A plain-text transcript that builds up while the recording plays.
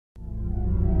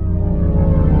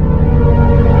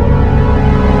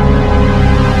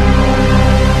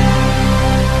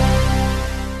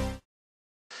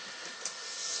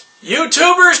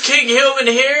YouTubers, Kinghuman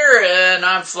here, and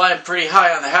I'm flying pretty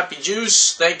high on the happy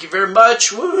juice. Thank you very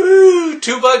much. Woo!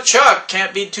 $2 Chuck.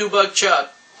 Can't beat $2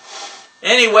 Chuck.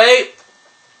 Anyway,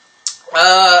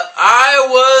 I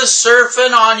was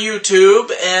surfing on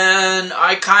YouTube, and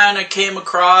I kind of came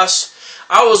across,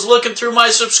 I was looking through my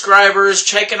subscribers,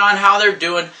 checking on how they're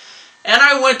doing, and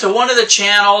I went to one of the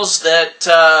channels that,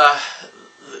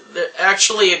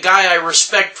 actually a guy I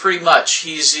respect pretty much.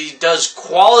 He does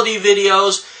quality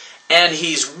videos, and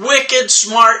he's wicked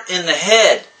smart in the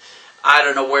head. I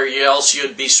don't know where else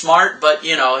you'd be smart, but,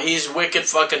 you know, he's wicked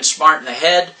fucking smart in the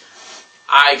head.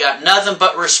 I got nothing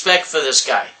but respect for this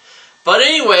guy. But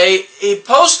anyway, he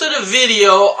posted a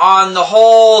video on the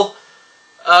whole,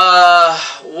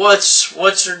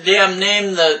 what's her damn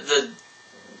name? The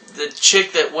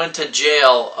chick that went to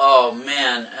jail. Oh,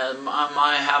 man, am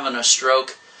I having a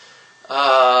stroke?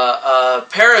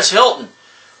 Paris Hilton.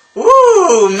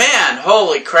 Woo, man,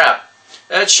 holy crap.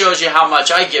 That shows you how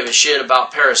much I give a shit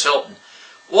about Paris Hilton.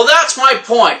 Well, that's my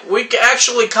point. We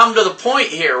actually come to the point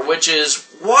here, which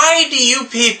is, why do you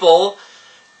people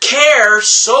care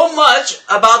so much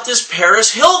about this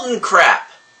Paris Hilton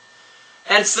crap?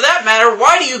 And for that matter,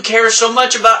 why do you care so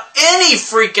much about any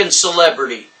freaking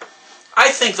celebrity? I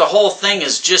think the whole thing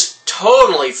is just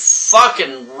totally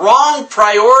fucking wrong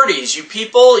priorities. You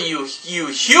people, you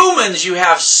humans, you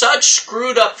have such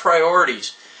screwed up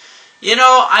priorities. You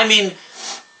know, I mean,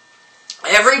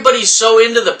 everybody's so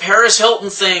into the Paris Hilton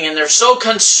thing and they're so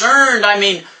concerned. I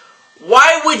mean,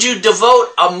 why would you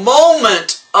devote a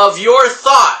moment of your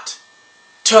thought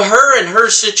to her and her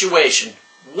situation?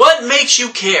 What makes you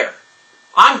care?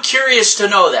 I'm curious to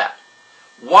know that.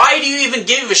 Why do you even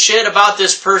give a shit about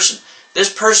this person?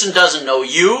 This person doesn't know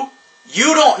you.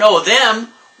 You don't know them.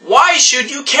 Why should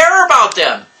you care about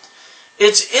them?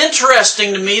 It's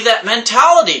interesting to me, that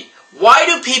mentality. Why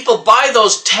do people buy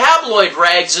those tabloid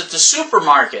rags at the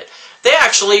supermarket? They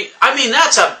actually, I mean,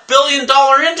 that's a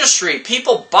billion-dollar industry.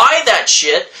 People buy that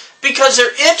shit because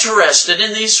they're interested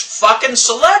in these fucking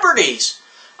celebrities.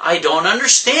 I don't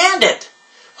understand it.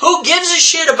 Who gives a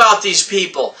shit about these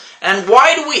people? And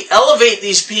why do we elevate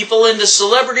these people into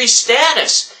celebrity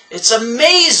status? It's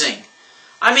amazing.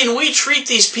 I mean, we treat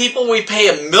these people, we pay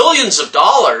them millions of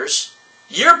dollars.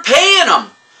 You're paying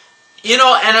them. You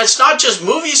know, and it's not just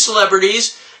movie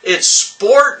celebrities, it's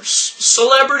sports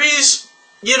celebrities.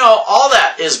 You know, all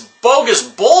that is bogus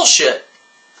bullshit.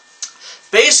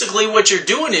 Basically, what you're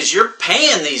doing is you're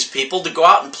paying these people to go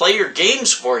out and play your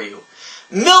games for you.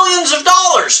 Millions of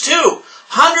dollars, too.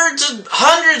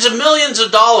 Hundreds of millions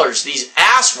of dollars, these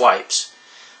asswipes.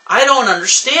 I don't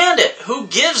understand it. Who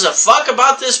gives a fuck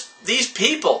about these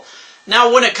people?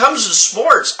 Now, when it comes to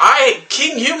sports,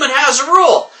 Kinghuman has a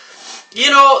rule. You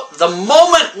know, the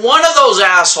moment one of those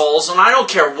assholes, and I don't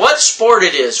care what sport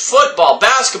it is, football,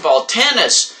 basketball,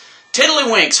 tennis,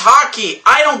 tiddlywinks, hockey,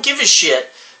 I don't give a shit.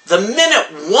 The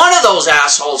minute one of those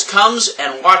assholes comes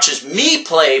and watches me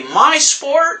play my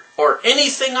sport or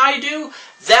anything I do,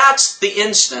 that's the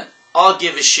instant I'll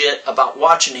give a shit about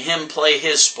watching him play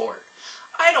his sport.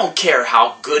 I don't care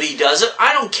how good he does it.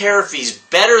 I don't care if he's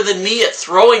better than me at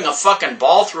throwing a fucking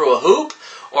ball through a hoop,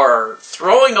 or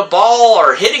throwing a ball,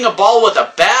 or hitting a ball with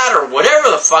a bat, or whatever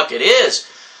the fuck it is.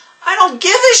 I don't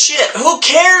give a shit. Who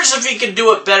cares if he can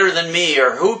do it better than me,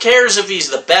 or who cares if he's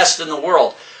the best in the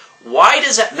world? Why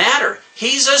does that matter?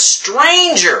 He's a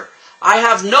stranger. I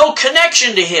have no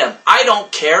connection to him. I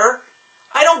don't care.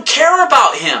 I don't care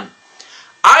about him.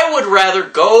 I would rather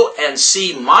go and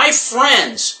see my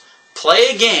friends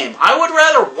play a game. I would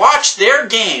rather watch their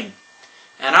game,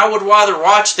 and I would rather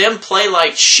watch them play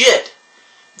like shit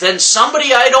than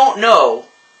somebody I don't know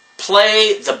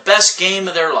play the best game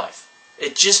of their life.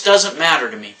 It just doesn't matter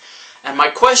to me. And my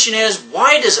question is,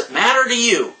 why does it matter to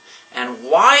you? And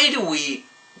why do we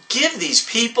give these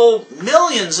people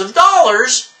millions of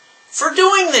dollars for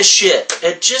doing this shit?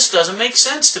 It just doesn't make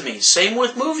sense to me. Same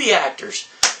with movie actors.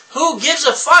 Who gives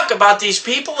a fuck about these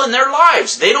people and their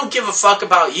lives? They don't give a fuck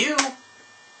about you.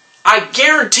 I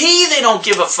guarantee they don't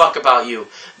give a fuck about you.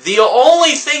 The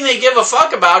only thing they give a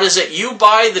fuck about is that you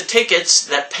buy the tickets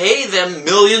that pay them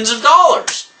millions of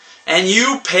dollars. And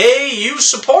you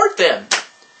support them.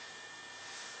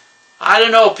 I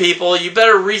don't know, people. You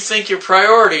better rethink your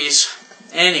priorities.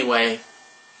 Anyway,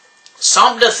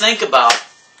 something to think about.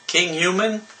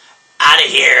 Kinghuman, out of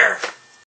here.